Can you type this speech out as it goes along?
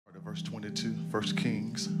verse 22, 1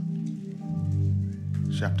 Kings,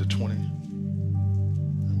 chapter 20.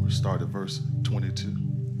 And we'll start at verse 22.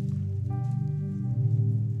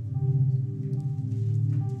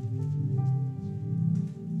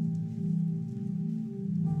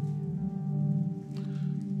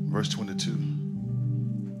 Verse 22.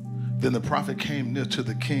 Then the prophet came near to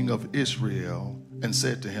the king of Israel and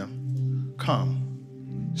said to him,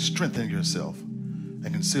 "Come, strengthen yourself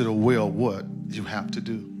and consider well what you have to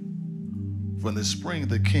do. For in the spring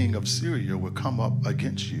the king of Syria will come up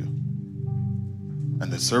against you."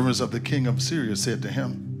 And the servants of the king of Syria said to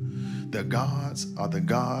him, "Their gods are the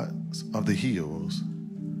gods of the hills,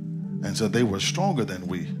 and so they were stronger than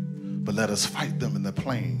we, but let us fight them in the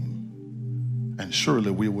plain, and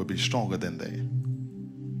surely we will be stronger than they.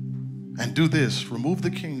 And do this, remove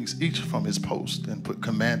the kings each from his post and put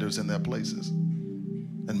commanders in their places,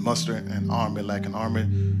 and muster an army like an army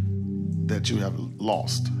that you have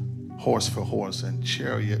lost, horse for horse and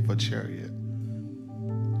chariot for chariot.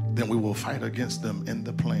 Then we will fight against them in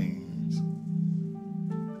the plains,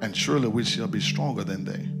 and surely we shall be stronger than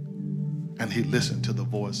they." And he listened to the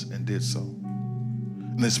voice and did so.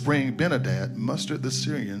 In the spring, Ben-hadad mustered the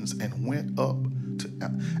Syrians and went up to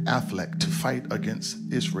Aphlek to fight against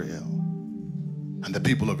Israel. And the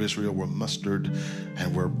people of Israel were mustered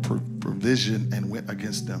and were provisioned and went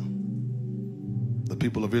against them. The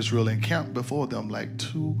people of Israel encamped before them like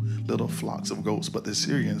two little flocks of goats, but the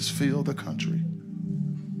Syrians filled the country.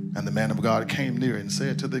 And the man of God came near and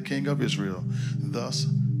said to the king of Israel, "Thus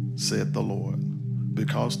said the Lord,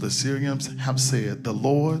 because the Syrians have said, 'The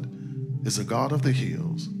Lord is a God of the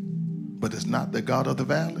hills, but is not the God of the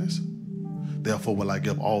valleys,' therefore will I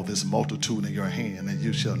give all this multitude in your hand, and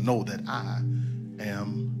you shall know that I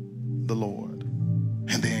am the Lord."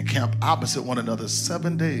 And they encamped opposite one another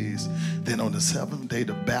 7 days. Then on the seventh day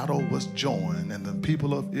the battle was joined, and the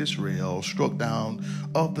people of Israel struck down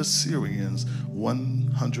of the Syrians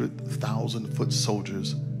 100,000 foot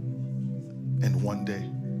soldiers in one day.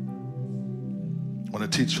 I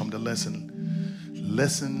want to teach from the lesson,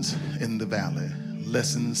 lessons in the valley.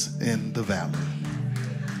 Lessons in the valley.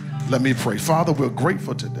 Let me pray. Father, we're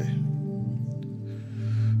grateful today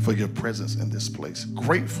for your presence in this place.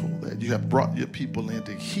 Grateful that you have brought your people in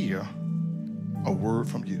to hear a word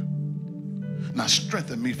from you. Now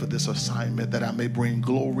strengthen me for this assignment that I may bring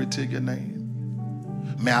glory to your name.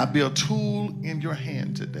 May I be a tool in your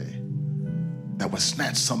hand today that will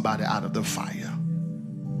snatch somebody out of the fire,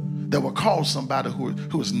 that will cause somebody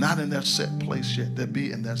who is not in their set place yet to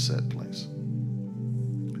be in their set place.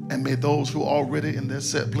 And may those who are already in their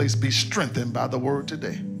set place be strengthened by the word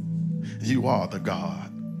today. You are the God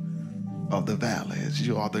of the valleys.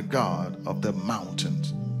 You are the God of the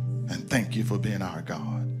mountains. And thank you for being our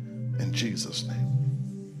God. In Jesus'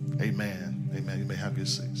 name, amen. Amen. You may have your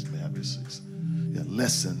seats. You may have your seats. Yeah,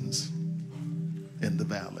 lessons in the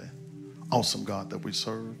valley. Awesome God that we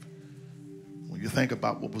serve. When you think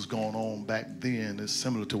about what was going on back then, it's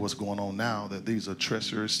similar to what's going on now, that these are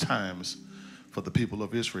treacherous times for the people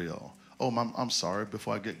of Israel. Oh, I'm sorry.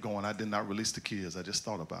 Before I get going, I did not release the kids. I just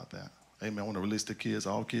thought about that. Amen. I want to release the kids,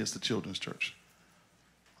 all kids to Children's Church.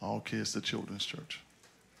 All kids to Children's Church.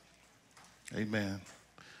 Amen.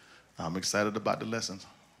 I'm excited about the lessons.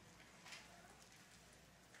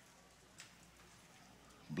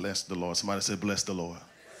 Bless the Lord. Somebody say, bless the Lord.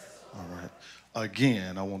 All right.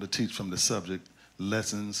 Again, I want to teach from the subject,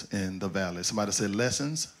 lessons in the valley. Somebody say,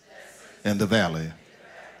 lessons in the valley.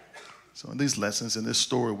 So in these lessons, in this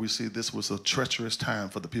story, we see this was a treacherous time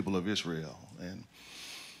for the people of Israel. And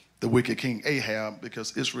the wicked king Ahab,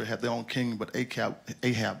 because Israel had their own king, but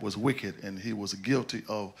Ahab was wicked, and he was guilty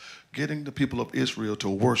of getting the people of Israel to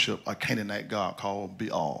worship a Canaanite god called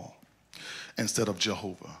Baal instead of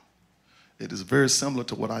Jehovah. It is very similar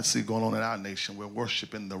to what I see going on in our nation. We're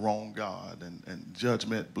worshiping the wrong God, and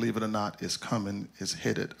judgment, believe it or not, is coming, is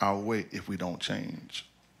headed our way if we don't change.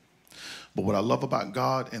 But what I love about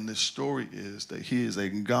God in this story is that he is a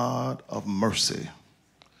God of mercy.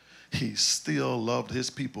 He still loved his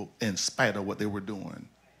people in spite of what they were doing.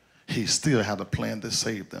 He still had a plan to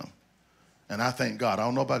save them. And I thank God. I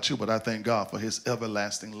don't know about you, but I thank God for his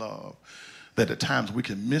everlasting love. That at times we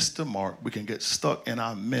can miss the mark, we can get stuck in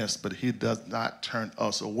our mess, but he does not turn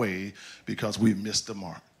us away because we missed the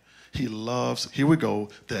mark. He loves, here we go,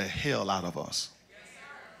 the hell out of us.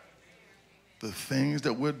 The things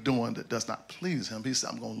that we're doing that does not please him, he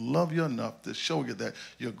said, I'm going to love you enough to show you that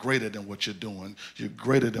you're greater than what you're doing. You're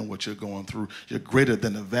greater than what you're going through. You're greater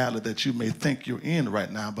than the valley that you may think you're in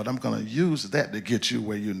right now, but I'm going to use that to get you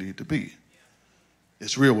where you need to be.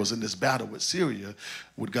 Israel was in this battle with Syria.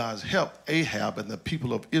 With God's help, Ahab and the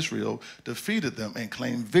people of Israel defeated them and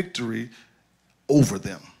claimed victory over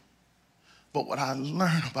them. But what I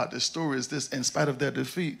learned about this story is this: in spite of their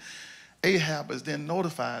defeat, Ahab is then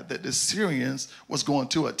notified that the Syrians was going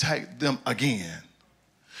to attack them again.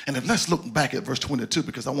 And if let's look back at verse 22,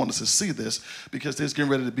 because I want us to see this, because they're getting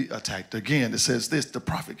ready to be attacked again. It says this: the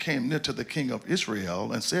prophet came near to the king of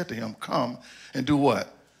Israel and said to him, come and do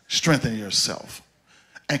what? Strengthen yourself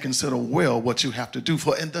and consider well what you have to do.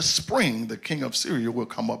 For in the spring, the king of Syria will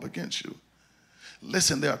come up against you.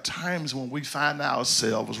 Listen, there are times when we find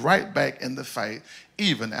ourselves right back in the fight,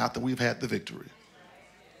 even after we've had the victory.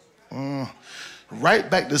 Right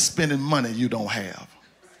back to spending money you don't have.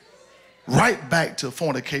 Right back to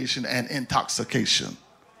fornication and intoxication.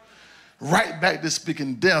 Right back to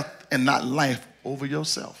speaking death and not life over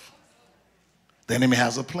yourself. The enemy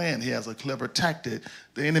has a plan. He has a clever tactic.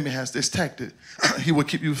 The enemy has this tactic. He will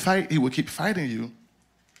keep you fight. He will keep fighting you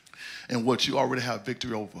in what you already have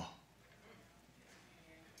victory over.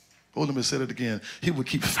 Oh, let me say it again. He will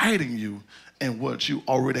keep fighting you in what you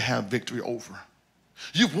already have victory over.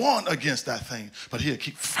 You've won against that thing, but he'll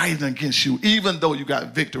keep fighting against you. Even though you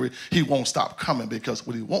got victory, he won't stop coming, because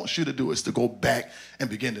what he wants you to do is to go back and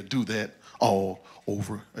begin to do that all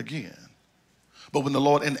over again. But when the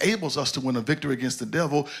Lord enables us to win a victory against the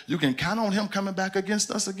devil, you can count on him coming back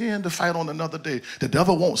against us again to fight on another day. The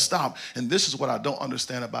devil won't stop. And this is what I don't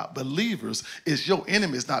understand about believers, is your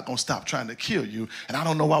enemy is not going to stop trying to kill you. And I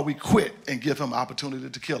don't know why we quit and give him opportunity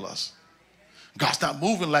to kill us. God's not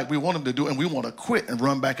moving like we want him to do, and we want to quit and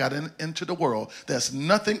run back out into the world. There's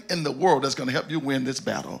nothing in the world that's going to help you win this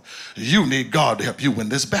battle. You need God to help you win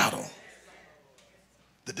this battle.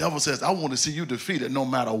 The devil says, I want to see you defeated no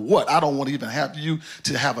matter what. I don't want to even have you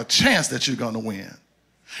to have a chance that you're going to win.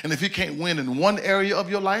 And if he can't win in one area of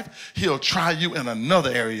your life, he'll try you in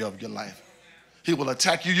another area of your life. He will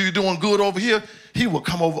attack you. You're doing good over here. He will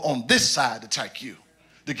come over on this side to attack you,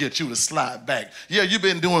 to get you to slide back. Yeah, you've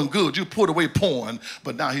been doing good. You put away porn,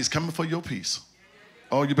 but now he's coming for your peace.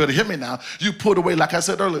 Oh, you better hear me now. You put away, like I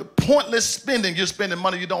said earlier, pointless spending. You're spending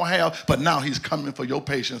money you don't have, but now he's coming for your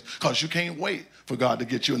patience, because you can't wait for God to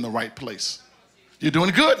get you in the right place. You're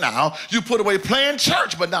doing good now. You put away playing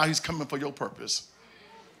church, but now he's coming for your purpose.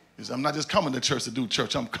 He said, I'm not just coming to church to do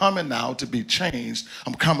church. I'm coming now to be changed.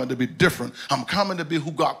 I'm coming to be different. I'm coming to be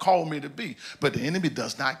who God called me to be. But the enemy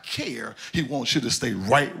does not care. He wants you to stay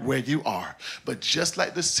right where you are. But just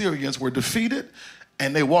like the Syrians were defeated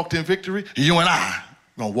and they walked in victory, you and I are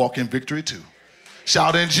going to walk in victory too.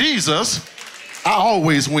 Shout in Jesus, I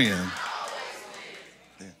always win.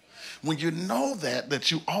 When you know that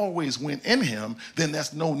you always win in him, then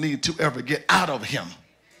there's no need to ever get out of him.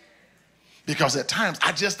 Because at times,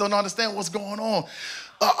 I just don't understand what's going on.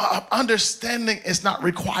 Understanding is not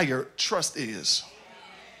required. Trust is.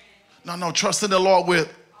 No, trust in the Lord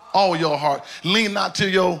with all your heart. Lean not to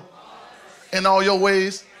your, in all your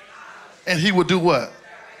ways, and he will do what?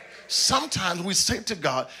 Sometimes we say to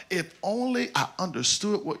God, if only I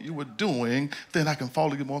understood what you were doing, then I can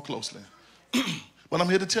follow you more closely. But I'm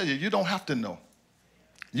here to tell you, you don't have to know.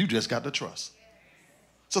 You just got to trust.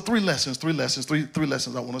 So three lessons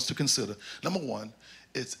I want us to consider. Number one,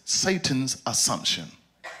 it's Satan's assumption.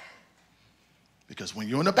 Because when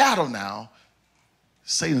you're in a battle now,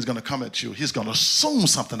 Satan's going to come at you. He's going to assume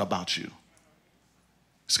something about you.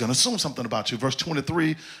 He's going to assume something about you. Verse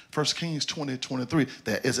 23, 1 Kings 20:23,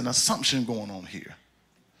 there is an assumption going on here.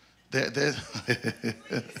 There's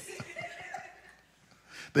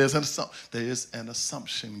an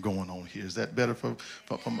assumption going on here. Is that better for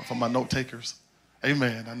my note takers?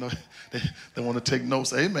 Amen. I know they want to take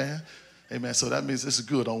notes. Amen. Amen. So that means this is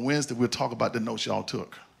good. On Wednesday, we'll talk about the notes y'all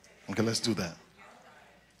took. Okay, let's do that.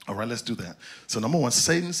 All right, let's do that. So number one,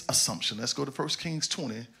 Satan's assumption. Let's go to 1 Kings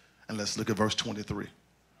 20, and let's look at verse 23.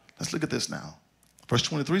 Let's look at this now. Verse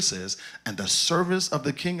 23 says, and the servants of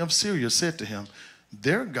the king of Syria said to him,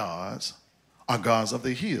 their gods are gods of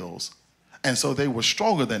the hills, and so they were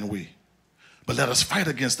stronger than we. But let us fight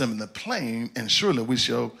against them in the plain, and surely we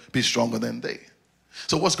shall be stronger than they.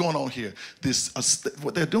 So what's going on here?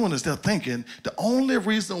 What they're doing is they're thinking the only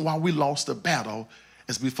reason why we lost the battle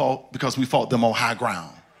is because we fought them on high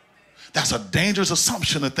ground. That's a dangerous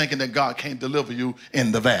assumption of thinking that God can't deliver you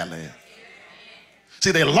in the valley.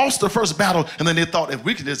 See, they lost the first battle, and then they thought if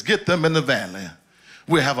we can just get them in the valley,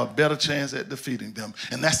 we'll have a better chance at defeating them.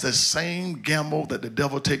 And that's the same gamble that the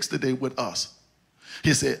devil takes today with us.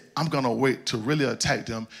 He said, I'm going to wait to really attack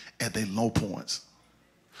them at their low points.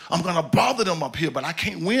 I'm going to bother them up here, but I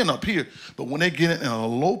can't win up here. But when they get in a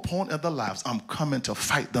low point of their lives, I'm coming to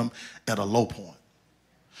fight them at a low point.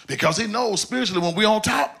 Because he knows spiritually when we're on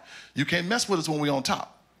top, you can't mess with us when we're on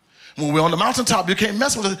top. When we're on the mountaintop, you can't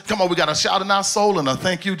mess with us. Come on, we got a shout in our soul and a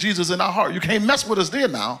thank you, Jesus, in our heart. You can't mess with us there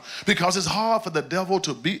now because it's hard for the devil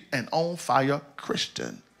to be an on-fire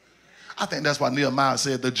Christian. I think that's why Nehemiah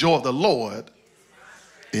said, the joy of the Lord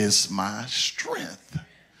is my strength.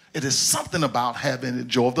 It is something about having the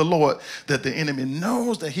joy of the Lord that the enemy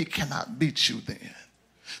knows that he cannot beat you then.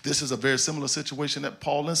 This is a very similar situation that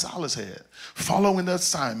Paul and Silas had. Following the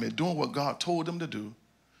assignment, doing what God told them to do,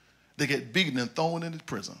 they get beaten and thrown into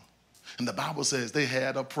prison. And the Bible says they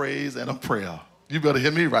had a praise and a prayer. You better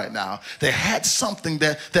hear me right now. They had something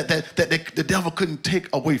that the devil couldn't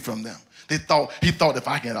take away from them. He thought if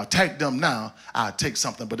I can attack them now, I'll take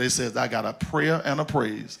something. But they said, I got a prayer and a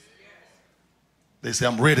praise. They say,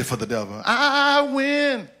 I'm ready for the devil. I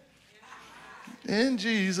win in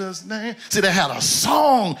Jesus' name. See, they had a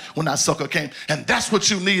song when that sucker came. And that's what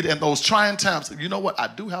you need in those trying times. You know what? I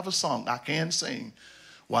do have a song I can sing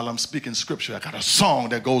while I'm speaking scripture. I got a song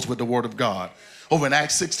that goes with the word of God. Over in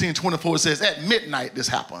Acts 16:24, it says, at midnight this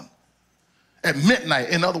happened. At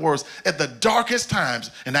midnight, in other words, at the darkest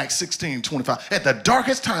times, in Acts 16:25, at the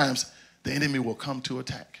darkest times, the enemy will come to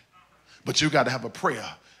attack. But you got to have a prayer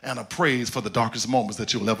and a praise for the darkest moments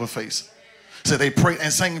that you'll ever face. So they prayed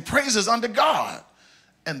and sang praises unto God,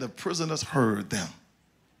 and the prisoners heard them.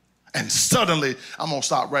 And suddenly, I'm going to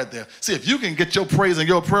stop right there. See, if you can get your praise and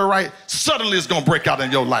your prayer right, suddenly it's going to break out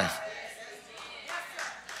in your life.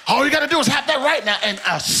 All you got to do is have that right now, and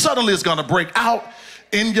suddenly it's going to break out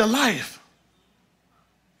in your life.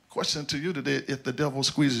 Question to you today, if the devil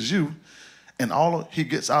squeezes you and all he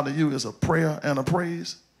gets out of you is a prayer and a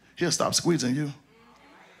praise, he'll stop squeezing you.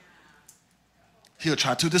 He'll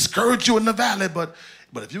try to discourage you in the valley, but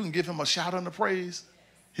if you can give him a shout and a praise,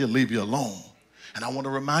 he'll leave you alone. And I want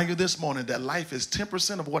to remind you this morning that life is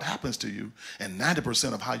 10% of what happens to you and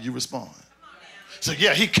 90% of how you respond. So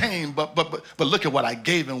yeah, he came, but look at what I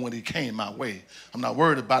gave him when he came my way. I'm not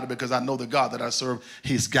worried about it because I know the God that I serve,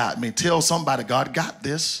 he's got me. Tell somebody, God got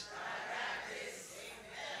this.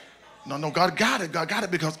 No, God got it. God got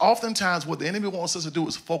it, because oftentimes what the enemy wants us to do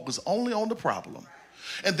is focus only on the problem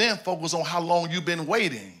and then focus on how long you've been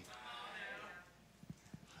waiting.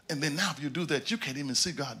 And then now if you do that, you can't even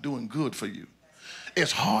see God doing good for you.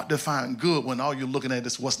 It's hard to find good when all you're looking at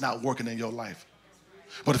is what's not working in your life.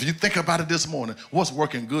 But if you think about it this morning, what's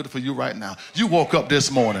working good for you right now? You woke up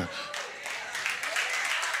this morning.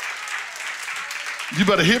 You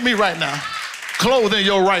better hear me right now. Clothed in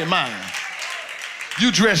your right mind.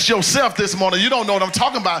 You dress yourself this morning. You don't know what I'm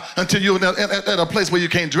talking about until you're at a place where you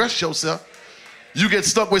can't dress yourself. You get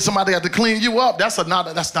stuck with somebody that have to clean you up. That's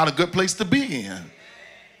not a good place to be in.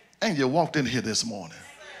 And you walked in here this morning.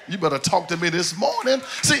 You better talk to me this morning.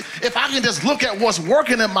 See, if I can just look at what's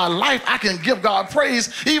working in my life, I can give God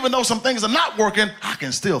praise. Even though some things are not working, I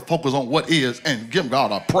can still focus on what is and give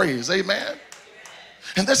God a praise. Amen.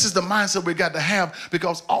 And this is the mindset we got to have,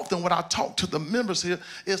 because often when I talk to the members here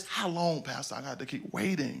is, how long, Pastor, I got to keep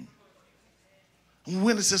waiting?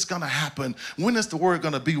 When is this going to happen? When is the word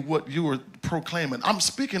going to be what you were proclaiming? I'm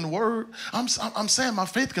speaking the word. I'm saying my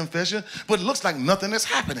faith confession, but it looks like nothing is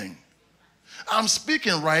happening. I'm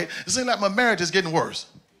speaking right. It seems like my marriage is getting worse.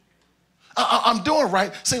 I'm doing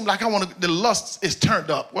right. Seems like the lust is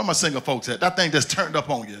turned up. Where my single folks at? That thing that's turned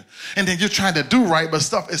up on you. And then you're trying to do right, but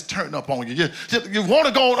stuff is turned up on you. You want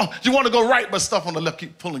to go right, but stuff on the left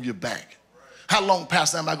keep pulling you back. How long,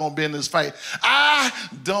 Pastor, am I going to be in this fight? I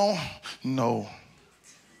don't know.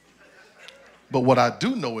 But what I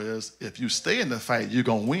do know is, if you stay in the fight, you're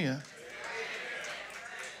going to win.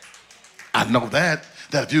 I know that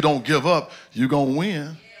if you don't give up, you're going to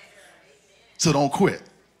win. So don't quit.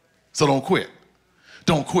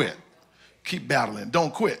 Don't quit. Keep battling.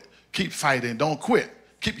 Don't quit. Keep fighting. Don't quit.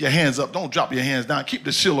 Keep your hands up. Don't drop your hands down. Keep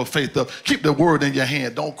the shield of faith up. Keep the word in your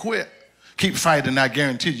hand. Don't quit. Keep fighting. I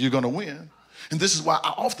guarantee you're going to win. And this is why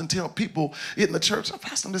I often tell people in the church,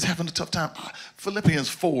 Pastor, I'm just having a tough time. Philippians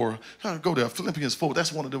 4, go there. Philippians 4,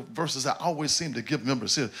 that's one of the verses I always seem to give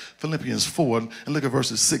members here. Philippians 4, and look at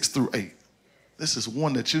verses 6 through 8. This is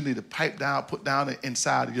one that you need to pipe down, put down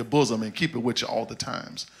inside of your bosom and keep it with you all the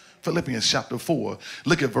times. Philippians chapter 4,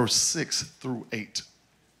 look at verse 6 through 8.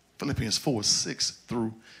 Philippians 4, 6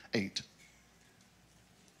 through 8.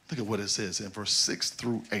 Look at what it says in verse 6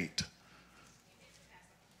 through 8.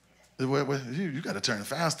 You got to turn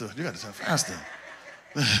faster.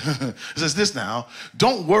 It says this now.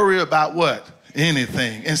 Don't worry about what?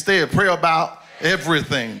 Anything. Instead, pray about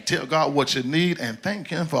everything. Tell God what you need and thank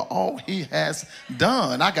him for all he has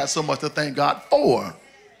done. I got so much to thank God for.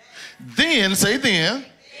 Then, say then.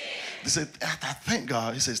 He said, after I thank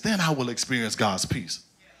God, he says, then I will experience God's peace.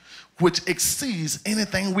 which exceeds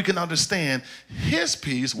anything we can understand. His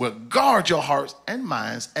peace will guard your hearts and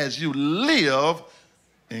minds as you live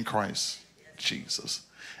in Christ Jesus.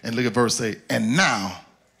 And look at verse 8. And now,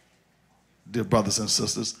 dear brothers and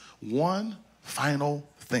sisters, one final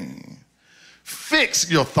thing. Fix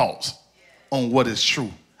your thoughts on what is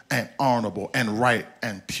true and honorable and right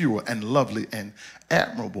and pure and lovely and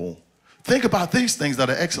admirable. Think about these things that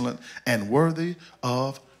are excellent and worthy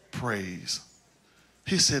of praise.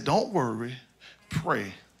 He said, don't worry,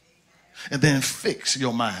 pray, and then fix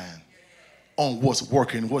your mind on what's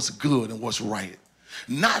working, what's good, and what's right.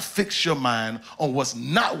 Not fix your mind on what's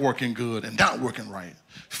not working good and not working right.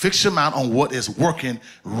 Fix your mind on what is working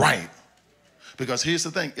right. Because here's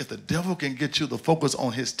the thing, if the devil can get you to focus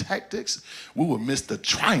on his tactics, we will miss the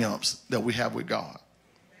triumphs that we have with God.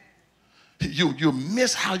 You'll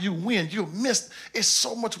miss how you win. You'll miss, it's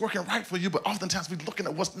so much working right for you, but oftentimes we're looking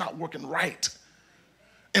at what's not working right.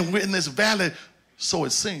 And we're in this valley, so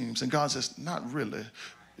it seems. And God says, not really.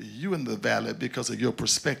 You're in the valley because of your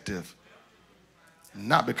perspective,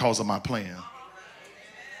 not because of my plan.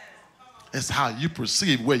 It's how you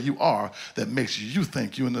perceive where you are that makes you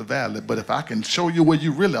think you're in the valley. But if I can show you where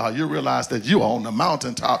you really are, you realize that you are on the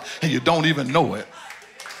mountaintop and you don't even know it.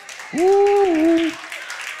 Woo.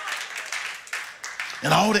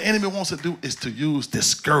 And all the enemy wants to do is to use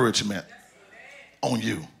discouragement on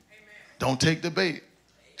you. Don't take the bait.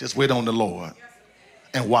 Just wait on the Lord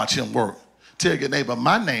and watch him work. Tell your neighbor,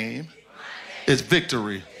 my name is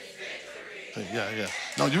victory. Yeah.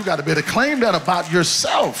 No, you got to be able to claim that about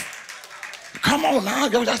yourself. Come on now.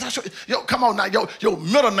 Come on now. Your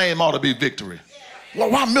middle name ought to be victory. Well,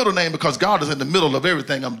 why middle name? Because God is in the middle of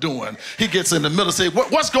everything I'm doing. He gets in the middle and say,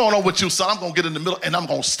 what's going on with you, son? I'm going to get in the middle and I'm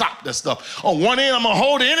going to stop that stuff. On one end, I'm going to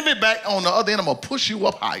hold the enemy back. On the other end, I'm going to push you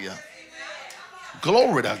up higher.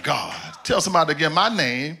 Glory to God. Tell somebody again, my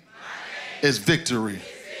name is victory.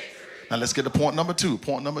 Now let's get to point number 2.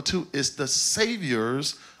 Point number 2 is the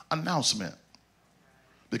Savior's announcement.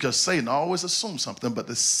 Because Satan always assumes something, but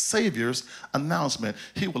the Savior's announcement,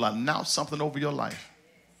 he will announce something over your life.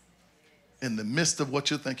 In the midst of what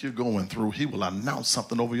you think you're going through, he will announce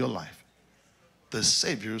something over your life. The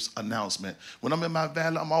Savior's announcement. When I'm in my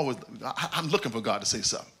valley, I'm looking for God to say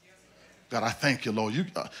something. God, I thank you, Lord.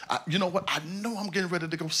 You know what? I know I'm getting ready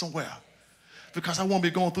to go somewhere because I won't be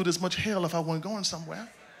going through this much hell if I weren't going somewhere.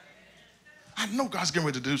 I know God's getting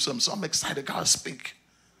ready to do something, so I'm excited. God, speak.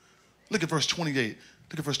 Look at verse 28.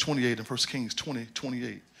 Look at verse 28 in 1 Kings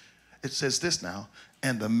 20:28. It says this now,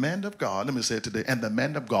 and the man of God, let me say it today, and the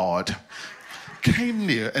man of God came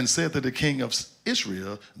near and said to the king of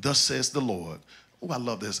Israel, thus says the Lord. Oh, I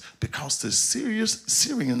love this. Because the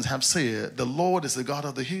Syrians have said, the Lord is the God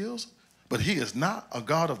of the hills, but he is not a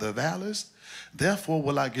God of the valleys. Therefore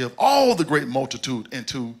will I give all the great multitude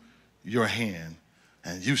into your hand,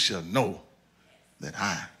 and you shall know that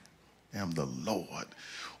I am the Lord.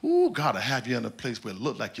 Ooh, God will have you in a place where it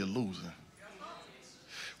look like you're losing.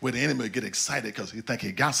 Where the enemy get excited because he think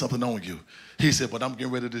he got something on you. He said, but I'm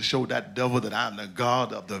getting ready to show that devil that I'm the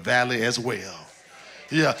God of the valley as well.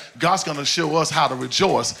 Yeah, God's going to show us how to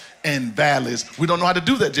rejoice in valleys. We don't know how to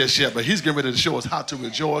do that just yet, but he's getting ready to show us how to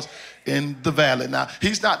rejoice in the valley. Now,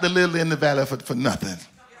 he's not the lily in the valley for nothing.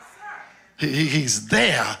 He's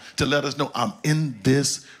there to let us know I'm in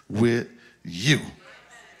this with you.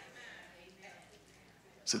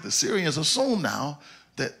 So the Syrians assume now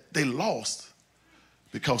that they lost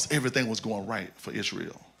because everything was going right for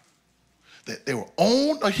Israel. That they were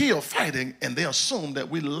on a hill fighting, and they assumed that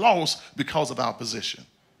we lost because of our position.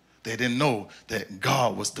 They didn't know that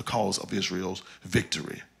God was the cause of Israel's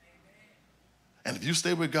victory. And if you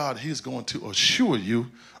stay with God, he's going to assure you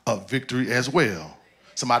of victory as well.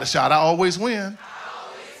 Somebody shout, I always win. I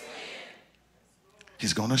always win.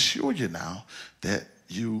 He's going to assure you now that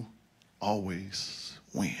you always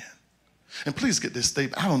win. And please get this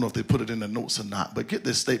statement. I don't know if they put it in the notes or not, but get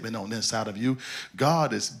this statement on the inside of you.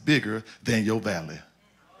 God is bigger than your valley.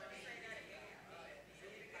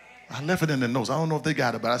 I left it in the notes. I don't know if they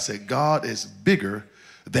got it, but I said God is bigger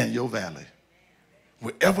than your valley.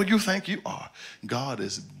 Wherever you think you are, God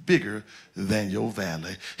is bigger than your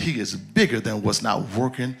valley. He is bigger than what's not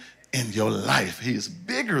working in your life. He is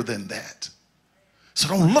bigger than that. So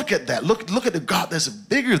don't look at that. Look at the God that's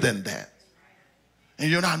bigger than that. And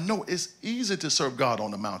you know, I know it's easy to serve God on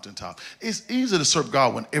the mountaintop. It's easy to serve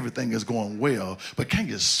God when everything is going well. But can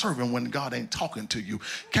you serve him when God ain't talking to you?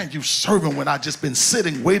 Can you serve him when I've just been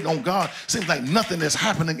sitting, waiting on God? Seems like nothing is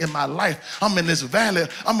happening in my life. I'm in this valley.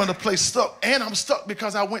 I'm in a place stuck. And I'm stuck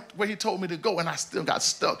because I went where he told me to go, and I still got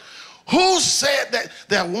stuck. Who said that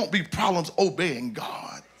there won't be problems obeying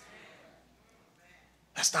God?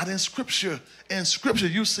 That's not in Scripture. In Scripture,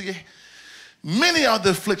 you see many are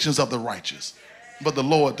the afflictions of the righteous, but the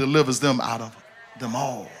Lord delivers them out of them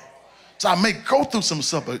all. So I may go through some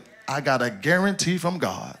stuff, but I got a guarantee from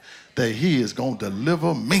God that he is going to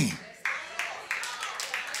deliver me.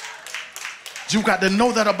 You got to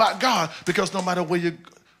know that about God, because no matter where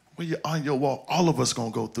you are in your walk, all of us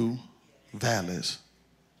going to go through valleys,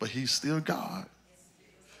 but he's still God.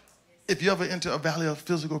 If you ever enter a valley of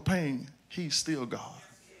physical pain, he's still God.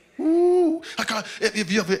 Ooh,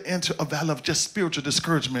 if you ever enter a valley of just spiritual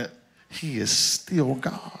discouragement, he is still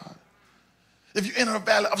God. If you enter a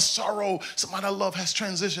valley of sorrow, somebody I love has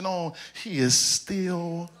transitioned on, he is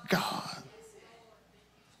still God.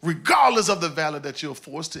 Regardless of the valley that you're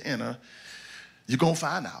forced to enter, you're going to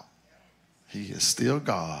find out he is still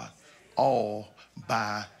God all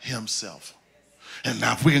by himself. And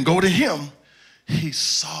now if we can go to him, he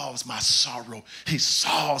solves my sorrow. He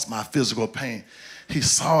solves my physical pain. He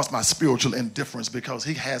solves my spiritual indifference, because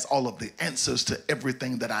he has all of the answers to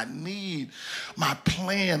everything that I need. My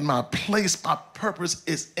plan, my place, my purpose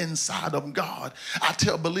is inside of God. I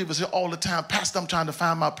tell believers here all the time, Pastor, I'm trying to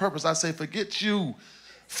find my purpose. I say, forget you.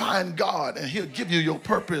 Find God and he'll give you your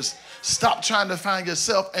purpose. Stop trying to find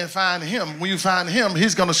yourself and find him. When you find him,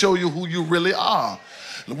 he's going to show you who you really are.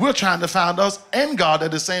 We're trying to find us and God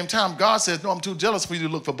at the same time. God says, no, I'm too jealous for you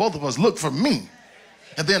to look for both of us. Look for me,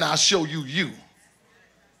 and then I'll show you you.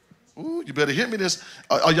 Ooh, you better hear me this.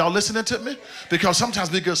 Are y'all listening to me? Because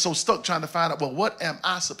sometimes we get so stuck trying to find out, well, what am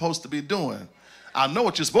I supposed to be doing? I know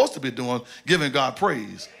what you're supposed to be doing, giving God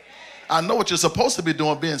praise. I know what you're supposed to be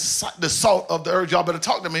doing, being the salt of the earth. Y'all better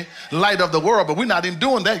talk to me. Light of the world, but we're not even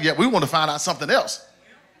doing that yet. We want to find out something else.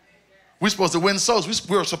 We're supposed to win souls.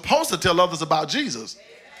 We're supposed to tell others about Jesus.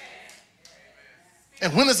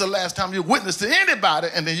 And when is the last time you witnessed to anybody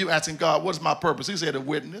and then you asking God, what is my purpose? He said, a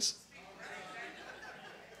witness.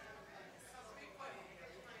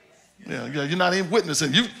 Yeah, you're not even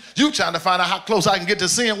witnessing. You trying to find out how close I can get to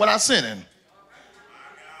sin when I'm sinning.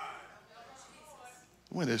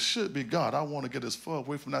 When it should be God, I want to get as far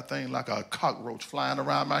away from that thing like a cockroach flying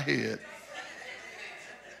around my head.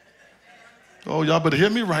 Oh, y'all better hear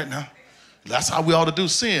me right now. That's how we ought to do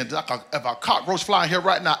sin. Like if a cockroach flying here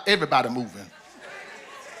right now, everybody moving.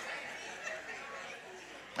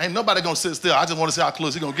 Ain't nobody going to sit still. I just want to see how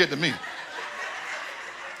close he's going to get to me.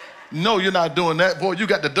 No, you're not doing that. Boy, you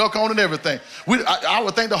got the duck on and everything. I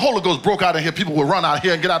would think the Holy Ghost broke out in here. People would run out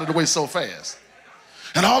here and get out of the way so fast.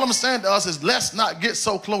 And all I'm saying to us is, let's not get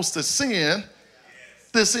so close to sin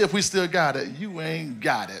to see if we still got it. You ain't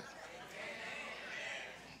got it.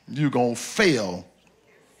 You're going to fail.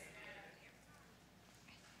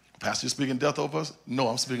 Pastor, you speaking death over us? No,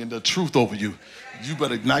 I'm speaking the truth over you. You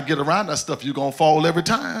better not get around that stuff. You're going to fall every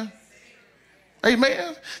time.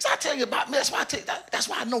 Amen. So I tell you about me. That's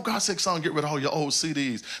why I know God said, son, get rid of all your old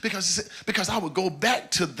CDs. Because I would go back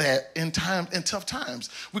to that in tough times.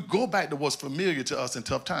 We go back to what's familiar to us in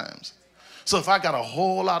tough times. So if I got a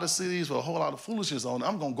whole lot of CDs with a whole lot of foolishness on,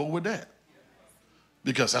 I'm going to go with that.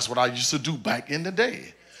 Because that's what I used to do back in the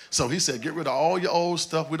day. So he said, get rid of all your old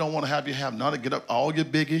stuff. We don't want to have you have none. Get up all your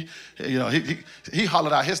Biggie. You know, he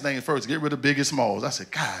hollered out his name first. Get rid of Biggie Smalls. I said,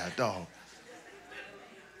 God, dog.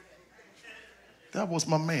 That was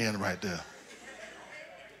my man right there.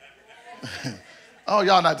 Oh,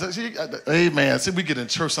 y'all not, see, amen. See, we get in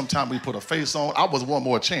church sometime, we put a face on. I was one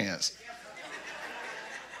more chance.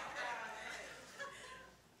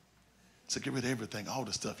 So get rid of everything, all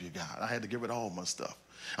the stuff you got. I had to get rid of all my stuff.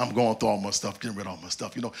 I'm going through all my stuff, getting rid of all my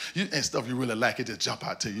stuff. You know, and stuff you really like, it just jump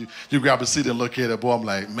out to you. You grab a seat and look at it, boy, I'm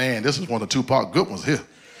like, man, this is one of the Tupac good ones here.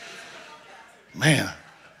 Man.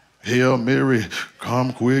 Hail Mary,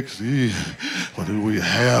 come quick, see what do we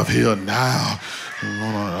have here now?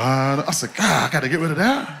 I said, God, I got to get rid of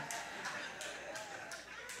that.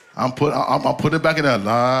 I'm putting it back in there.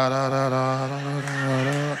 La, da, da, da, da, da,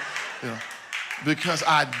 da. You know, because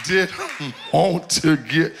I didn't want to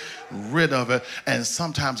get rid of it. And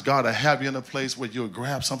sometimes God will have you in a place where you'll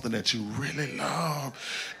grab something that you really love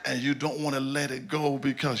and you don't want to let it go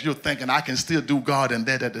because you're thinking, I can still do God and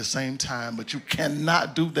that at the same time, but you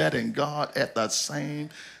cannot do that in God at the same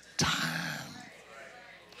time.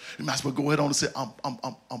 You might as well go ahead on and say,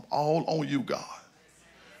 I'm all on you, God.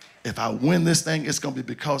 If I win this thing, it's going to be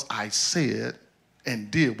because I said and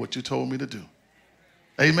did what you told me to do.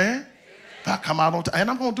 Amen? If I come out on time, and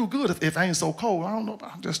I'm going to do good if I ain't so cold. I don't know,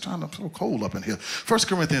 I'm just trying to so cold up in here. 1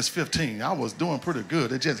 Corinthians 15, I was doing pretty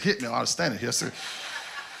good. It just hit me. I was standing here. So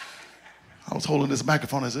I was holding this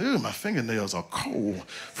microphone and I said, ew, my fingernails are cold.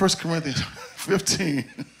 1 Corinthians 15.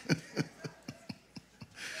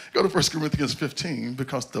 Go to 1 Corinthians 15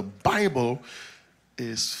 because the Bible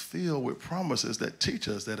is filled with promises that teach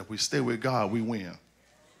us that if we stay with God, we win.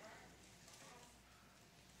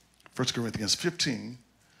 1 Corinthians 15,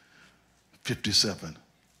 57.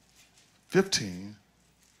 15,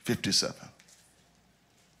 57.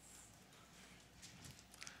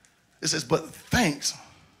 It says, but thanks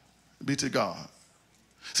be to God.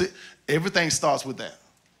 See, everything starts with that.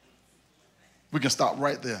 We can stop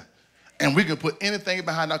right there. And we can put anything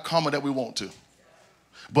behind that comma that we want to.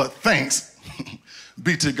 But thanks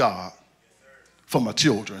be to God for my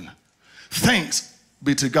children. Thanks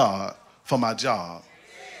be to God for my job.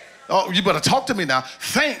 Oh, you better talk to me now.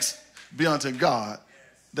 Thanks be unto God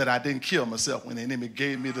that I didn't kill myself when the enemy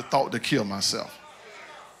gave me the thought to kill myself.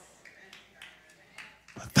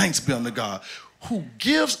 But thanks be unto God who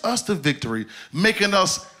gives us the victory, making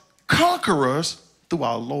us conquerors through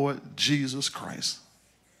our Lord Jesus Christ.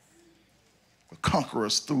 We're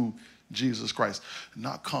conquerors through Jesus Christ,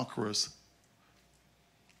 not conquerors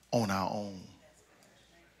on our own.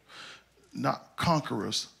 Not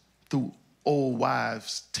conquerors through old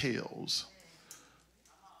wives' tales.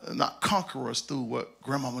 Not conquerors through what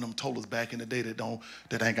grandmama and them told us back in the day that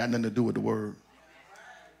ain't got nothing to do with the word.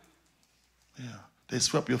 Yeah, they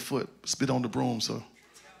swept your foot, spit on the broom, so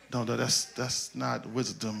no, that's not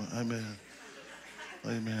wisdom. Amen.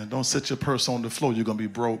 Amen. Don't set your purse on the floor, you're gonna be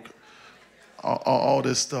broke. All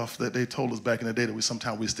this stuff that they told us back in the day that we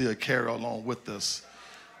still carry along with us.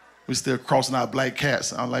 We still crossing our black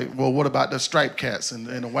cats. I'm like, well, what about the striped cats and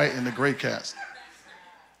the white and the gray cats?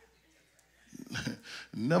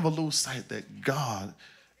 Never lose sight that God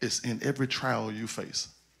is in every trial you face.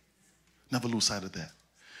 Never lose sight of that.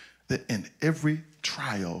 That in every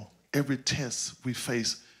trial, every test we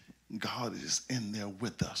face, God is in there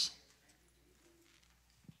with us.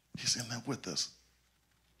 He's in there with us.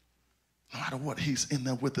 No matter what, he's in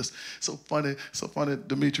there with us. So funny,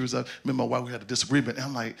 Demetrius. I remember my wife, we had a disagreement, and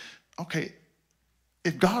I'm like, okay,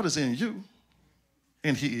 if God is in you,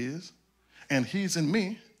 and he is, and he's in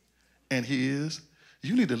me, and he is,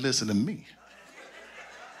 you need to listen to me.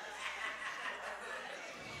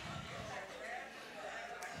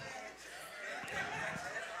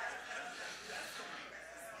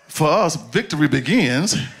 For us, victory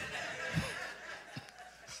begins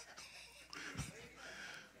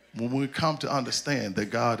when we come to understand that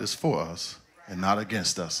God is for us and not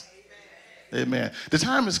against us. Amen. The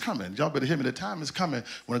time is coming. Y'all better hear me. The time is coming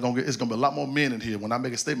when it's going to be a lot more men in here. When I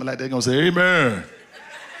make a statement like that, they're going to say, amen.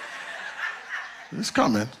 It's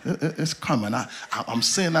coming. It's coming. I'm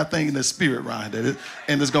seeing that thing in the spirit, Ryan.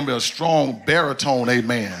 And it's going to be a strong baritone,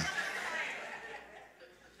 amen.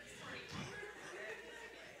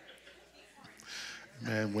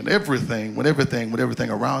 Man, when everything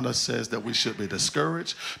around us says that we should be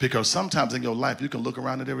discouraged, because sometimes in your life you can look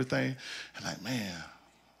around at everything and like, man,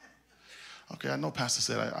 okay, I know Pastor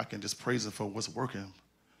said I can just praise him for what's working,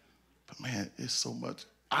 but man, it's so much.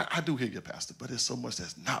 I do hear you, Pastor, but it's so much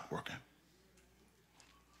that's not working.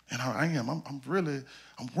 And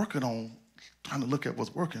I'm working on trying to look at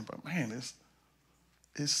what's working, but man, it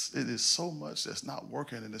is so much that's not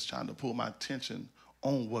working, and it's trying to pull my attention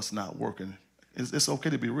on what's not working. It's okay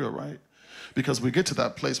to be real, right? Because we get to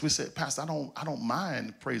that place, we say, Pastor, I don't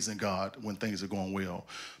mind praising God when things are going well,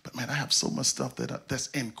 but man, I have so much stuff that's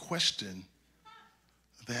in question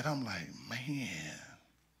that I'm like, man,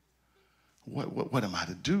 what am I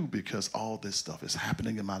to do? Because all this stuff is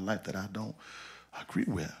happening in my life that I don't agree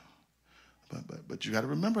with. But you got to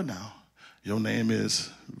remember now, your name is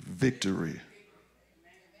victory.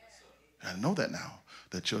 I know that now,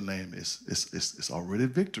 that your name is already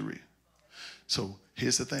victory. So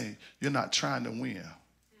here's the thing. You're not trying to win.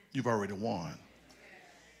 You've already won.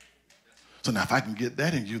 So now if I can get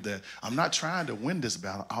that in you, that I'm not trying to win this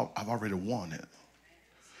battle, I've already won it.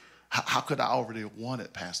 How could I already won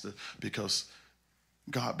it, Pastor? Because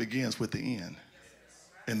God begins with the end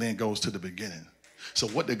and then goes to the beginning. So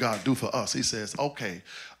what did God do for us? He says, okay,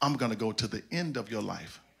 I'm going to go to the end of your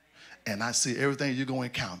life, and I see everything you're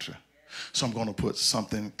going to encounter. So I'm going to put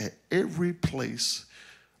something at every place,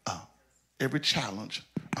 every challenge,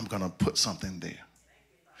 I'm going to put something there.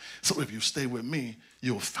 So if you stay with me,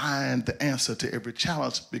 you'll find the answer to every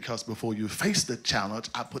challenge, because before you face the challenge,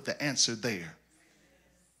 I put the answer there.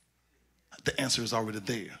 The answer is already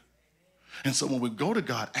there. And so when we go to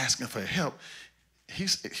God asking for help,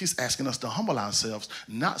 he's asking us to humble ourselves,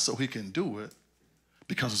 not so he can do it,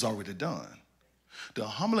 because it's already done. The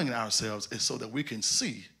humbling ourselves is so that we can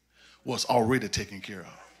see what's already taken care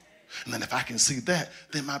of. And then if I can see that,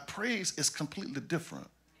 then my praise is completely different.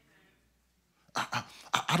 I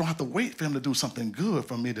don't have to wait for him to do something good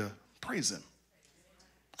for me to praise him.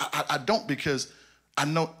 I don't, because I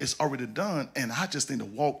know it's already done, and I just need to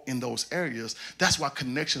walk in those areas. That's why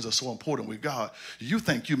connections are so important with God. You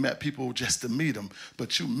think you met people just to meet them,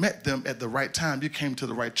 but you met them at the right time. You came to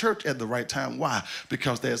the right church at the right time. Why?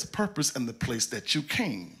 Because there's purpose in the place that you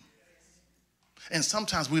came. And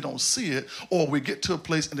sometimes we don't see it, or we get to a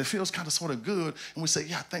place and it feels kind of sort of good, and we say,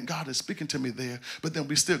 yeah, I think God is speaking to me there, but then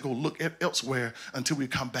we still go look at elsewhere until we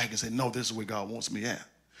come back and say, no, this is where God wants me at.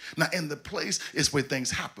 Now, in the place is where things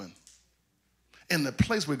happen. In the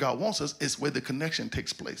place where God wants us is where the connection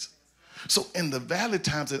takes place. So in the valley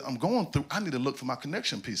times that I'm going through, I need to look for my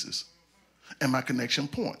connection pieces and my connection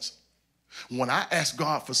points. When I asked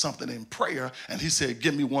God for something in prayer and he said,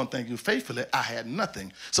 give me one thing you faithfully, I had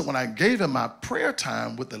nothing. So when I gave him my prayer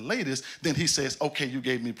time with the ladies, then he says, okay, you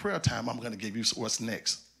gave me prayer time. I'm going to give you what's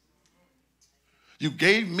next. You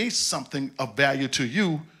gave me something of value to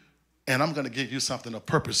you, and I'm going to give you something of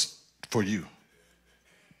purpose for you.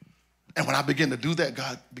 And when I began to do that,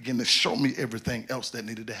 God began to show me everything else that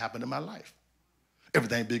needed to happen in my life.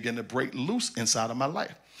 Everything began to break loose inside of my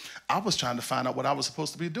life. I was trying to find out what I was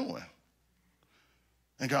supposed to be doing.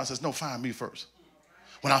 And God says, no, find me first.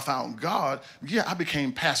 When I found God, yeah, I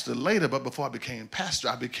became pastor later, but before I became pastor,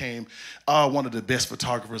 I became one of the best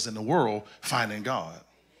photographers in the world finding God.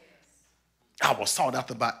 I was sought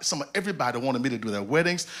after by everybody wanted me to do their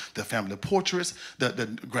weddings, their family portraits, the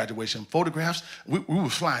graduation photographs. We were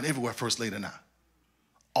flying everywhere, First Lady and I.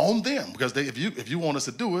 On them, because if you want us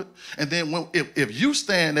to do it, and then if you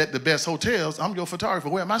stand at the best hotels, I'm your photographer.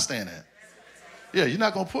 Where am I staying at? Yeah, you're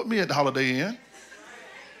not going to put me at the Holiday Inn.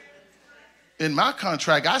 In my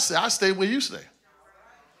contract, I say I stay where you stay.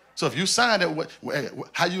 So if you sign it,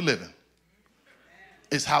 how you living?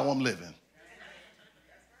 It's how I'm living.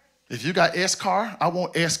 If you got S car, I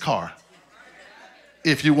want S car.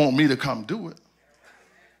 If you want me to come do it.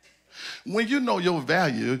 When you know your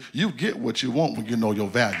value, you get what you want when you know your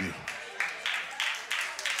value.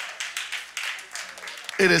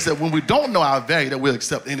 It is that when we don't know our value that we'll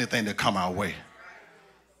accept anything that come our way.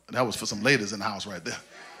 That was for some ladies in the house right there.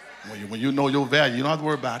 When you know your value, you don't have to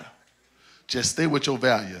worry about it. Just stay with your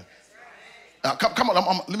value. Come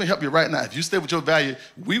on, let me help you right now. If you stay with your value,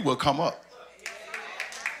 we will come up.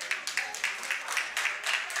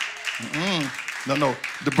 No.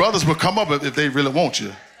 The brothers will come up if they really want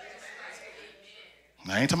you.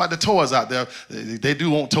 I ain't talking about the toys out there. They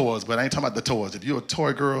do want toys, but I ain't talking about the toys. If you're a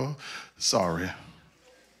toy girl, sorry.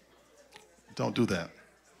 Don't do that.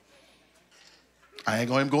 I ain't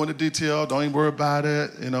going to go into detail. Don't even worry about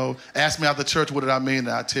it. You know, ask me after church what did I mean, and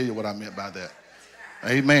I'll tell you what I meant by that.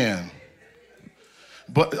 Amen.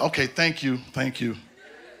 But, okay, thank you.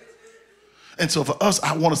 And so for us,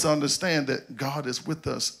 I want us to understand that God is with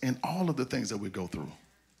us in all of the things that we go through.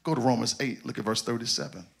 Go to Romans 8, look at verse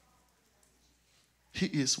 37. He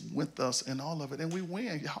is with us in all of it, and we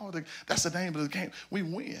win. That's the name of the game. We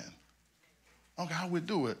win. Okay, how we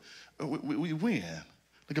do it? We win.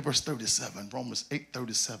 Look at verse 37, Romans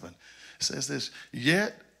 8:37. It says this,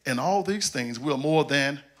 yet in all these things we are more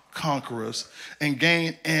than conquerors and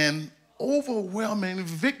gain an overwhelming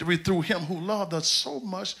victory through him who loved us so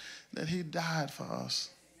much that he died for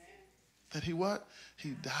us. That he what?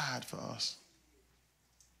 He died for us.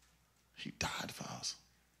 He died for us.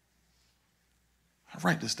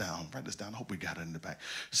 Write this down. I hope we got it in the back.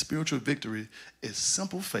 Spiritual victory is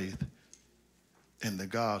simple faith in the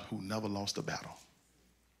God who never lost a battle.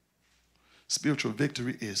 Spiritual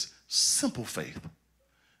victory is simple faith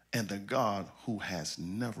in the God who has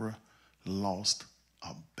never lost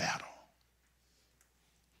a battle.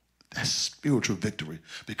 That's spiritual victory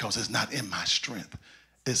because it's not in my strength.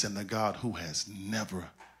 It's in the God who has never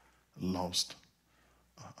lost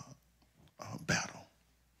a battle.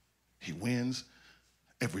 He wins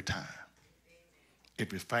every time.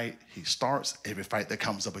 Every fight he starts, every fight that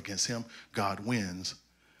comes up against him, God wins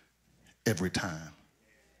every time.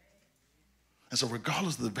 And so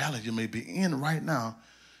regardless of the valley you may be in right now,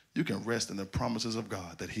 you can rest in the promises of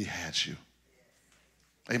God that he has you.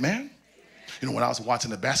 Amen? You know, when I was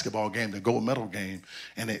watching the basketball game, the gold medal game,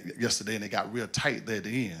 yesterday, and it got real tight there at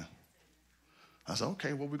the end. I said,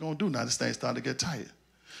 okay, what we going to do now? This thing's starting to get tight.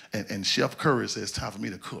 And Chef Curry says, it's time for me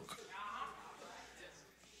to cook.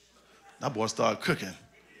 That boy started cooking.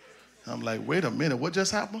 I'm like, wait a minute, what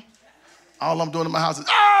just happened? All I'm doing in my house is,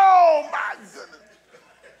 oh my goodness.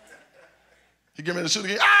 He get ready to shoot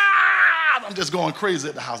again. I'm just going crazy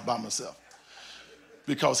at the house by myself.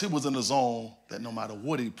 Because he was in the zone that no matter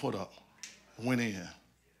what he put up, went in.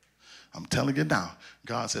 I'm telling you now,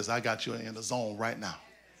 God says, I got you in the zone right now.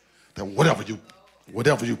 That whatever you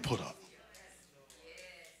put up,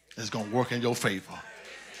 it's going to work in your favor.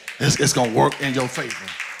 It's going to work in your favor.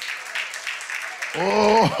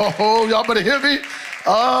 Oh, y'all better hear me.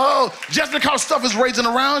 Oh, just because stuff is raging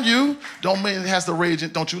around you, don't mean it has to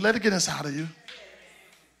rage. Don't you let it get inside of you.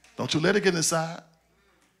 Don't you let it get inside.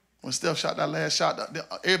 When Steph shot that last shot,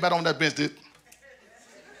 everybody on that bench did.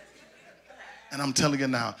 And I'm telling you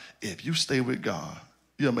now, if you stay with God,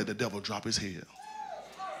 you'll make the devil drop his head.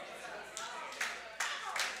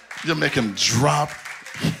 You'll make him drop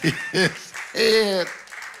his head.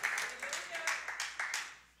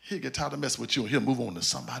 He'll get tired of messing with you and he'll move on to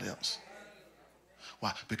somebody else.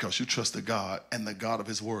 Why? Because you trust the God and the God of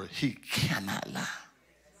his word. He cannot lie.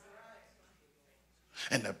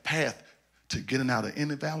 And the path to getting out of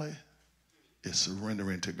any valley is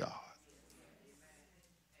surrendering to God.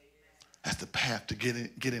 That's the path to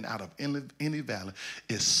getting out of any valley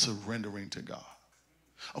is surrendering to God.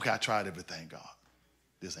 Okay, I tried everything, God.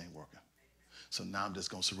 This ain't working. So now I'm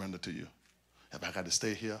just going to surrender to you. If I got to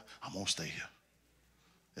stay here, I'm going to stay here.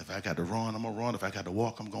 If I got to run, I'm going to run. If I got to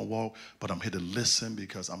walk, I'm going to walk. But I'm here to listen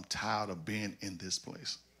because I'm tired of being in this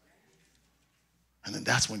place. And then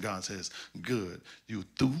that's when God says, good, you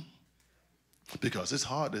through? Because it's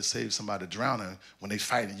hard to save somebody drowning when they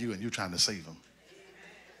fighting you and you're trying to save them.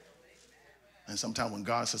 And sometimes when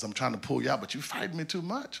God says, I'm trying to pull you out, but you fighting me too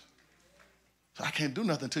much. So I can't do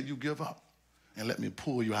nothing until you give up and let me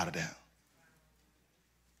pull you out of that.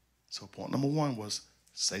 So point number 1 was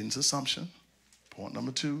Satan's assumption. Point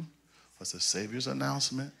number 2 was the Savior's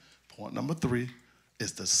announcement. Point number 3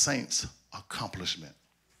 is the saints' accomplishment.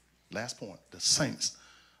 Last point, the saints'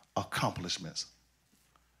 accomplishments.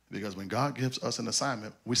 Because when God gives us an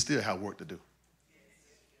assignment, we still have work to do.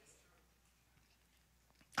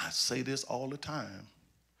 I say this all the time.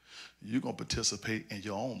 You're going to participate in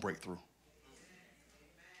your own breakthrough.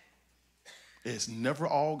 It's never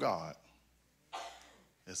all God.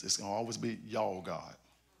 It's going to always be y'all God.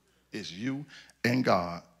 It's you and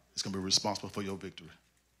God is going to be responsible for your victory.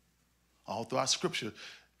 All throughout Scripture,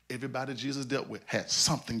 everybody Jesus dealt with had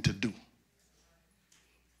something to do.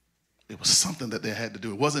 It was something that they had to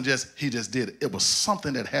do. It wasn't just he just did it. It was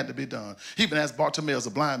something that had to be done. He even asked Bartimaeus,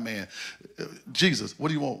 a blind man, Jesus, what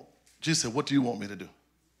do you want? Jesus said, what do you want me to do?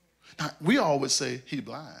 Now, we always say he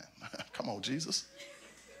blind. Come on, Jesus.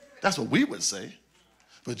 That's what we would say.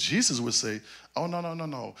 But Jesus would say, oh,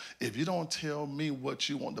 no. If you don't tell me what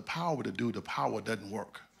you want the power to do, the power doesn't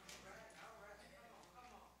work.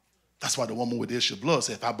 That's why the woman with the issue of blood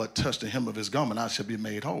said, if I but touch the hem of his garment, I shall be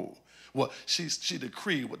made whole. Well, she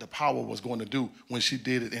decreed what the power was going to do when she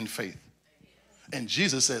did it in faith. And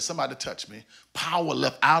Jesus said, somebody touched me. Power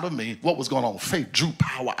left out of me. What was going on? Faith drew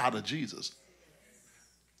power out of Jesus.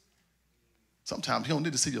 Sometimes he don't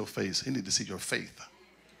need to see your face. He needs to see your faith.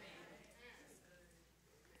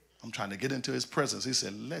 I'm trying to get into his presence. He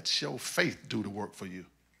said, let your faith do the work for you.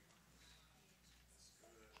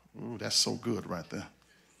 Ooh, that's so good right there.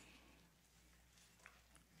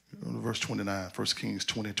 Verse 29, 1 Kings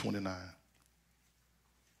 20:29.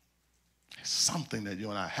 It's something that you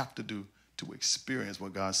and I have to do to experience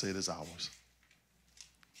what God said is ours.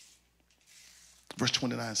 Verse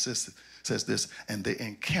 29 says this, and they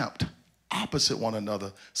encamped opposite one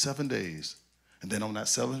another 7 days. And then on that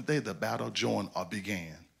 7th day, the battle joined or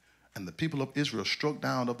began. And the people of Israel struck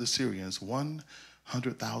down of the Syrians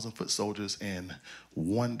 100,000 foot soldiers in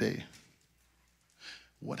 1 day.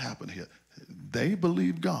 What happened here? They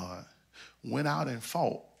believed God, went out and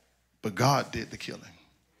fought, but God did the killing.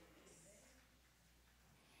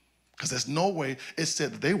 Because there's no way, it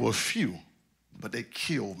said that they were few, but they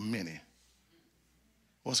killed many.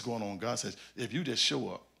 What's going on? God says, if you just show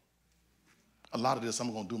up, a lot of this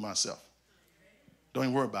I'm going to do myself. Don't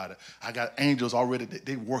even worry about it. I got angels already,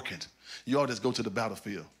 they working. You all just go to the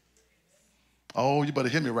battlefield. Oh, you better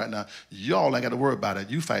hear me right now. Y'all ain't got to worry about it.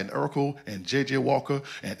 You fighting Urkel and J.J. Walker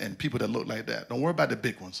and people that look like that. Don't worry about the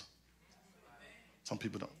big ones. Some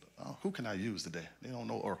people don't. Oh, who can I use today? They don't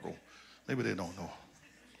know Urkel. Maybe they don't know.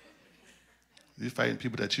 You're fighting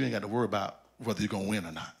people that you ain't got to worry about whether you're going to win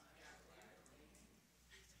or not.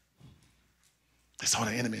 They saw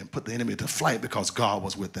the enemy and put the enemy to flight because God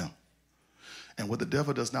was with them. And what the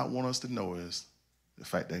devil does not want us to know is the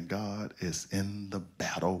fact that God is in the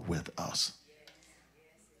battle with us.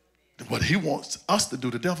 What he wants us to do,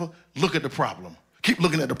 the devil, look at the problem. Keep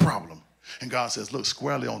looking at the problem. And God says, look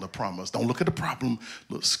squarely on the promise. Don't look at the problem.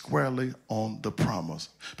 Look squarely on the promise.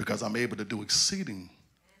 Because I'm able to do exceeding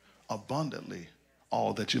abundantly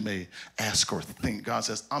all that you may ask or think. God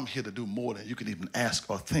says, I'm here to do more than you can even ask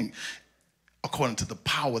or think according to the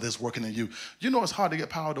power that's working in you. You know it's hard to get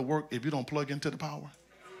power to work if you don't plug into the power.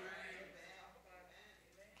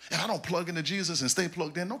 If I don't plug into Jesus and stay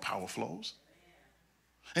plugged in, no power flows.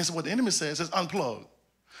 And so what the enemy says is unplug.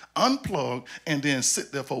 Unplug and then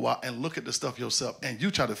sit there for a while and look at the stuff yourself, and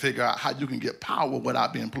you try to figure out how you can get power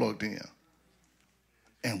without being plugged in.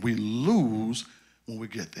 And we lose when we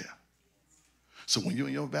get there. So when you're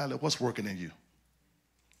in your valley, what's working in you?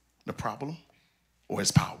 The problem or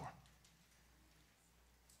its power?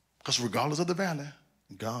 Because regardless of the valley,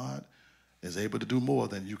 God is able to do more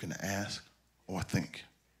than you can ask or think.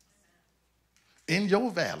 In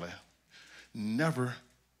your valley, never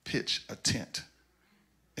pitch a tent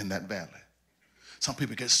in that valley. Some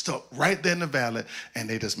people get stuck right there in the valley and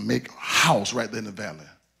they just make a house right there in the valley.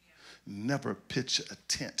 Never pitch a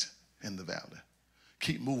tent in the valley.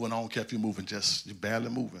 Keep moving. I don't care if you're moving, you're barely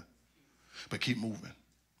moving. But keep moving.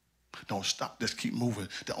 Don't stop, just keep moving.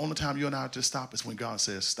 The only time you and I just stop is when God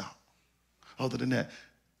says stop. Other than that,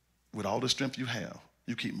 with all the strength you have,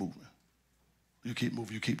 you keep moving. You keep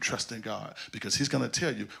moving, you keep trusting God, because he's going to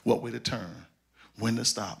tell you what way to turn, when to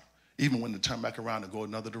stop, even when to turn back around and go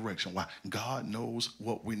another direction. Why? God knows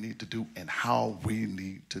what we need to do and how we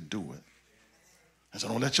need to do it. And so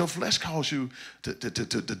don't let your flesh cause you to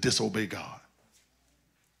disobey God.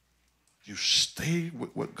 You stay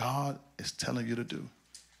with what God is telling you to do.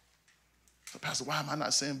 So, Pastor, why am I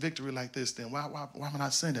not saying victory like this then? Why am I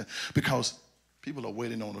not saying that? Because people are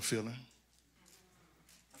waiting on a feeling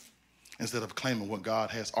instead of claiming what God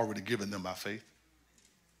has already given them by faith.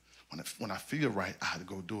 When I feel right, I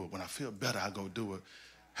go do it. When I feel better, I go do it. It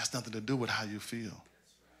has nothing to do with how you feel.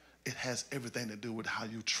 It has everything to do with how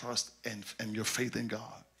you trust and your faith in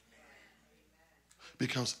God.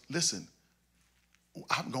 Because, listen,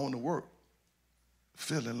 I'm going to work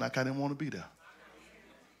feeling like I didn't want to be there.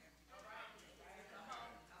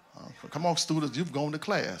 Come on, students, you've gone to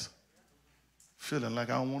class feeling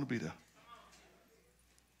like I don't want to be there.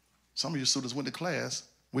 Some of you students went to class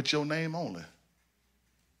with your name only.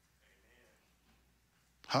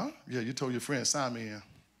 Huh? Yeah, you told your friend, sign me in.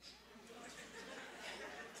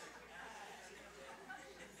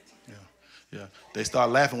 Yeah. They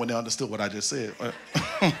started laughing when they understood what I just said.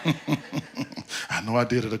 I know I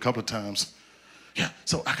did it a couple of times. Yeah,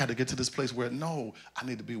 so I got to get to this place where, no, I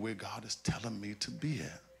need to be where God is telling me to be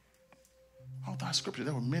at. All throughout Scripture,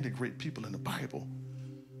 there were many great people in the Bible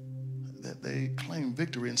that they claimed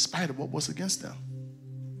victory in spite of what was against them.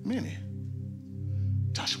 Many.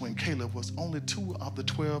 Joshua and Caleb was only 2 of the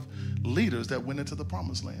 12 leaders that went into the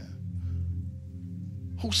promised land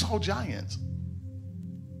who saw giants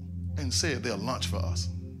and said they'll launch for us.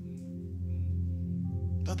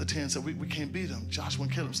 The other 10 said, we can't beat them. Joshua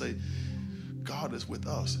and Caleb say, God is with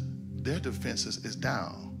us. Their defenses is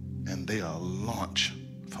down, and they are launch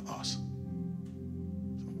for us.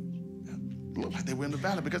 So, it looked like they were in the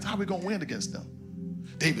valley, because how are we going to win against them?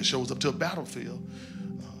 David shows up to a battlefield.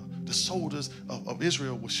 The soldiers of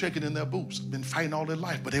Israel were shaking in their boots, been fighting all their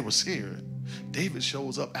life, but they were scared. David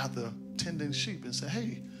shows up after tending sheep and said,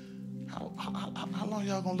 hey, how long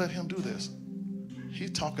y'all gonna let him do this?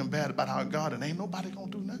 He's talking bad about our God and ain't nobody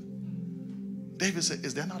gonna do nothing. David said,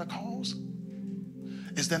 is there not a cause?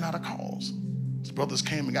 Is there not a cause? His brothers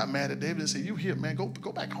came and got mad at David and said, you here, man, go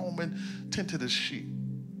back home and tend to the sheep.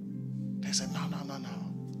 They said, no.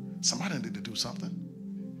 Somebody need to do something.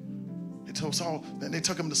 They told Saul, then they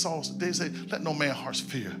took him to Saul. They said, let no man hearts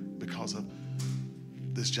fear because of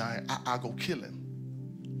this giant. I'll go kill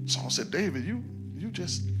him. Saul said, David, you're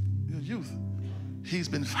youth. He's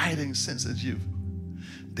been fighting since his youth.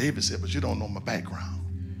 David said, but you don't know my background.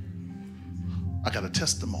 I got a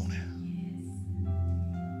testimony.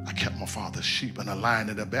 I kept my father's sheep, and a lion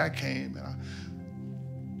in the bear came, and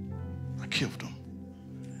I killed him.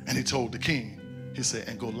 And he told the king, he said,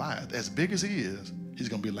 and Goliath, as big as he is, he's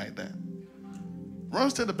going to be like that.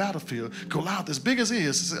 Runs to the battlefield. Goliath, as big as he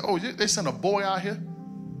is, he said, oh, they sent a boy out here?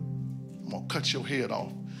 I'm going to cut your head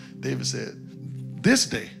off. David said, this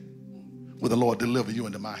day will the Lord deliver you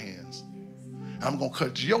into my hands. And I'm going to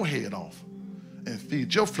cut your head off and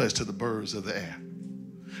feed your flesh to the birds of the air.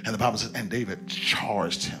 And the Bible says, and David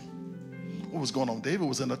charged him. What was going on? David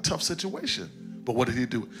was in a tough situation. But what did he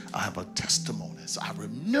do? I have a testimony. So I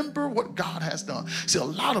remember what God has done. See, a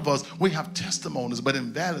lot of us, we have testimonies, but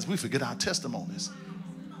in valleys, we forget our testimonies.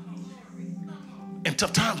 In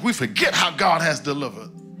tough times, we forget how God has delivered.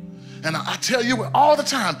 And I tell you all the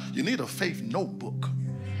time, you need a faith notebook.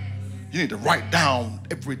 You need to write down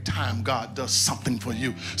every time God does something for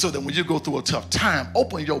you, so that when you go through a tough time,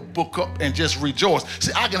 open your book up and just rejoice.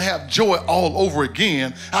 See, I can have joy all over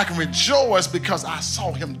again. I can rejoice because I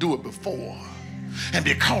saw him do it before. And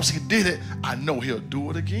because he did it, I know he'll do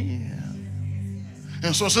it again.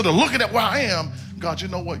 And so instead of looking at where I am, God, you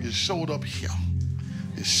know what? You showed up here.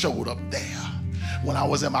 You showed up there. when I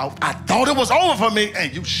was in I thought it was over for me,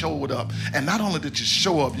 and you showed up. And not only did you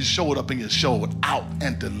show up and you showed out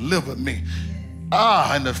and delivered me.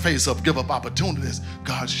 In the face of give up opportunities,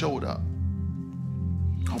 God showed up.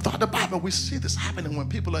 All throughout the Bible, we see this happening when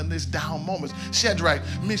people are in these down moments. Shadrach,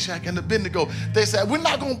 Meshach, and Abednego, they said, we're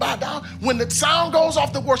not going to bow down. When the sound goes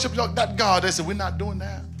off to worship that God, they said, we're not doing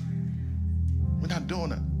that. We're not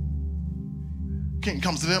doing it. King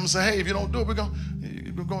comes to them and says, hey, if you don't do it, we're going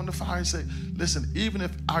to go in the fire. And say, listen, even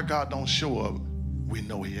if our God don't show up, we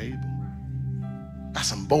know he able. That's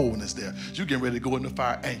some boldness there. You're getting ready to go in the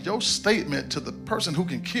fire. And your statement to the person who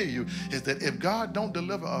can kill you is that if God don't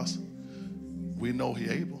deliver us, we know he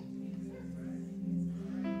able.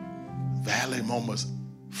 Valley moments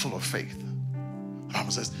full of faith. The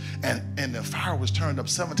Bible says, and the fire was turned up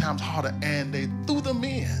 7 times harder, and they threw them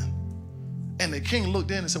in. And the king looked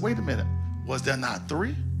in and said, wait a minute, was there not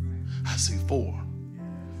 3? I see 4.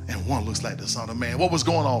 And 1 looks like the Son of Man. What was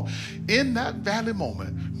going on? In that valley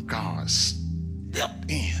moment, God stepped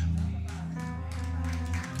in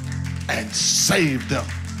and saved them.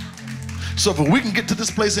 So if we can get to this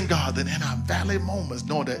place in God, then in our valley moments,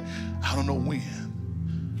 knowing that I don't know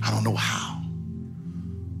when, I don't know how,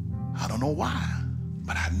 I don't know why,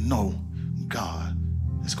 but I know God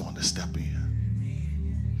is going to step in.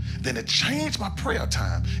 Then it changed my prayer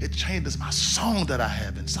time. It changes my song that I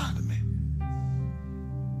have inside of me.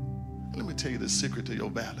 Let me tell you the secret to your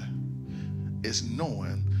valley. It's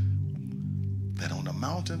knowing that on the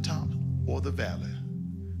mountaintop or the valley,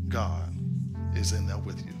 God is in there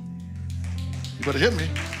with you. You better hear me.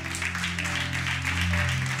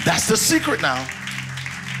 That's the secret now.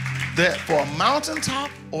 That for a mountaintop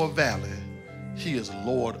or valley, he is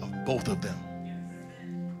Lord of both of them.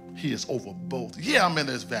 He is over both. Yeah, I'm in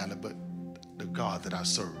this valley, but the God that I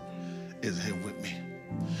serve is here with me.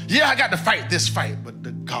 Yeah, I got to fight this fight, but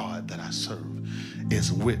the God that I serve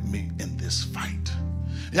is with me in this fight.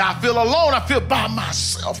 Yeah, I feel alone. I feel by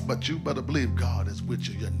myself, but you better believe God is with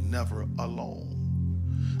you. You're never alone.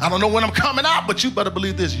 I don't know when I'm coming out, but you better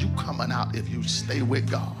believe this. You coming out if you stay with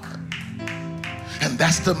God. And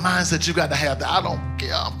that's the mindset you got to have. That I don't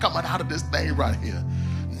care. I'm coming out of this thing right here.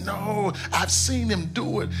 No, I've seen him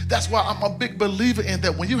do it. That's why I'm a big believer in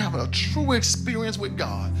that when you have a true experience with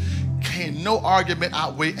God, can't no argument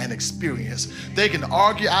outweigh an experience. They can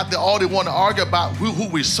argue out there all they want to argue about who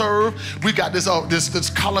we serve. We got this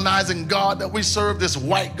colonizing God that we serve, this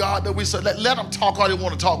white God that we serve. Let them talk all they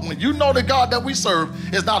want to talk. When you know the God that we serve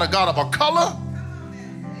is not a God of a color,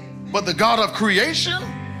 but the God of creation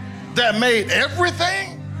that made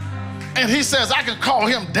everything. And he says, I can call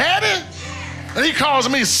him daddy, and he calls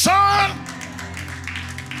me son.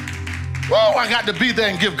 Whoa, I got to be there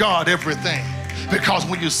and give God everything. Because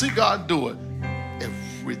when you see God do it,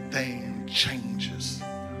 everything changes.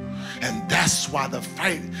 And that's why the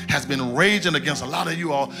fight has been raging against a lot of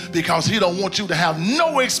you all, because he don't want you to have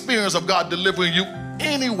no experience of God delivering you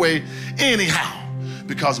anyway, anyhow.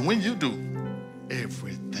 Because when you do,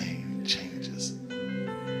 everything changes.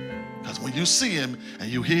 Because when you see him and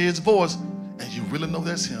you hear his voice and you really know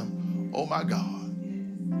that's him, oh my God,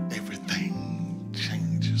 everything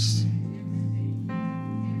changes.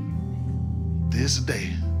 This day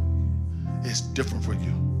is different for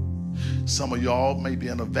you. Some of y'all may be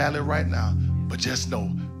in a valley right now, but just know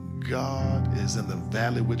God is in the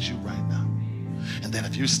valley with you right now. And then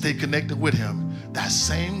if you stay connected with him, that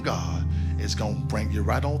same God is going to bring you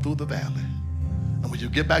right on through the valley. And when you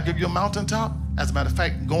get back to your mountaintop, as a matter of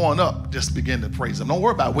fact, going up, just begin to praise him. Don't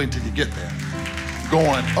worry about waiting till you get there.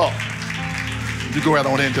 Going up. You go right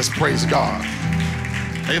on in and just praise God.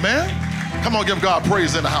 Amen? Come on, give God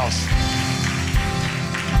praise in the house.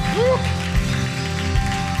 Woo.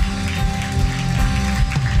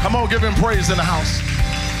 Come on, give him praise in the house.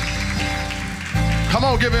 Come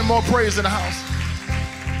on, give him more praise in the house.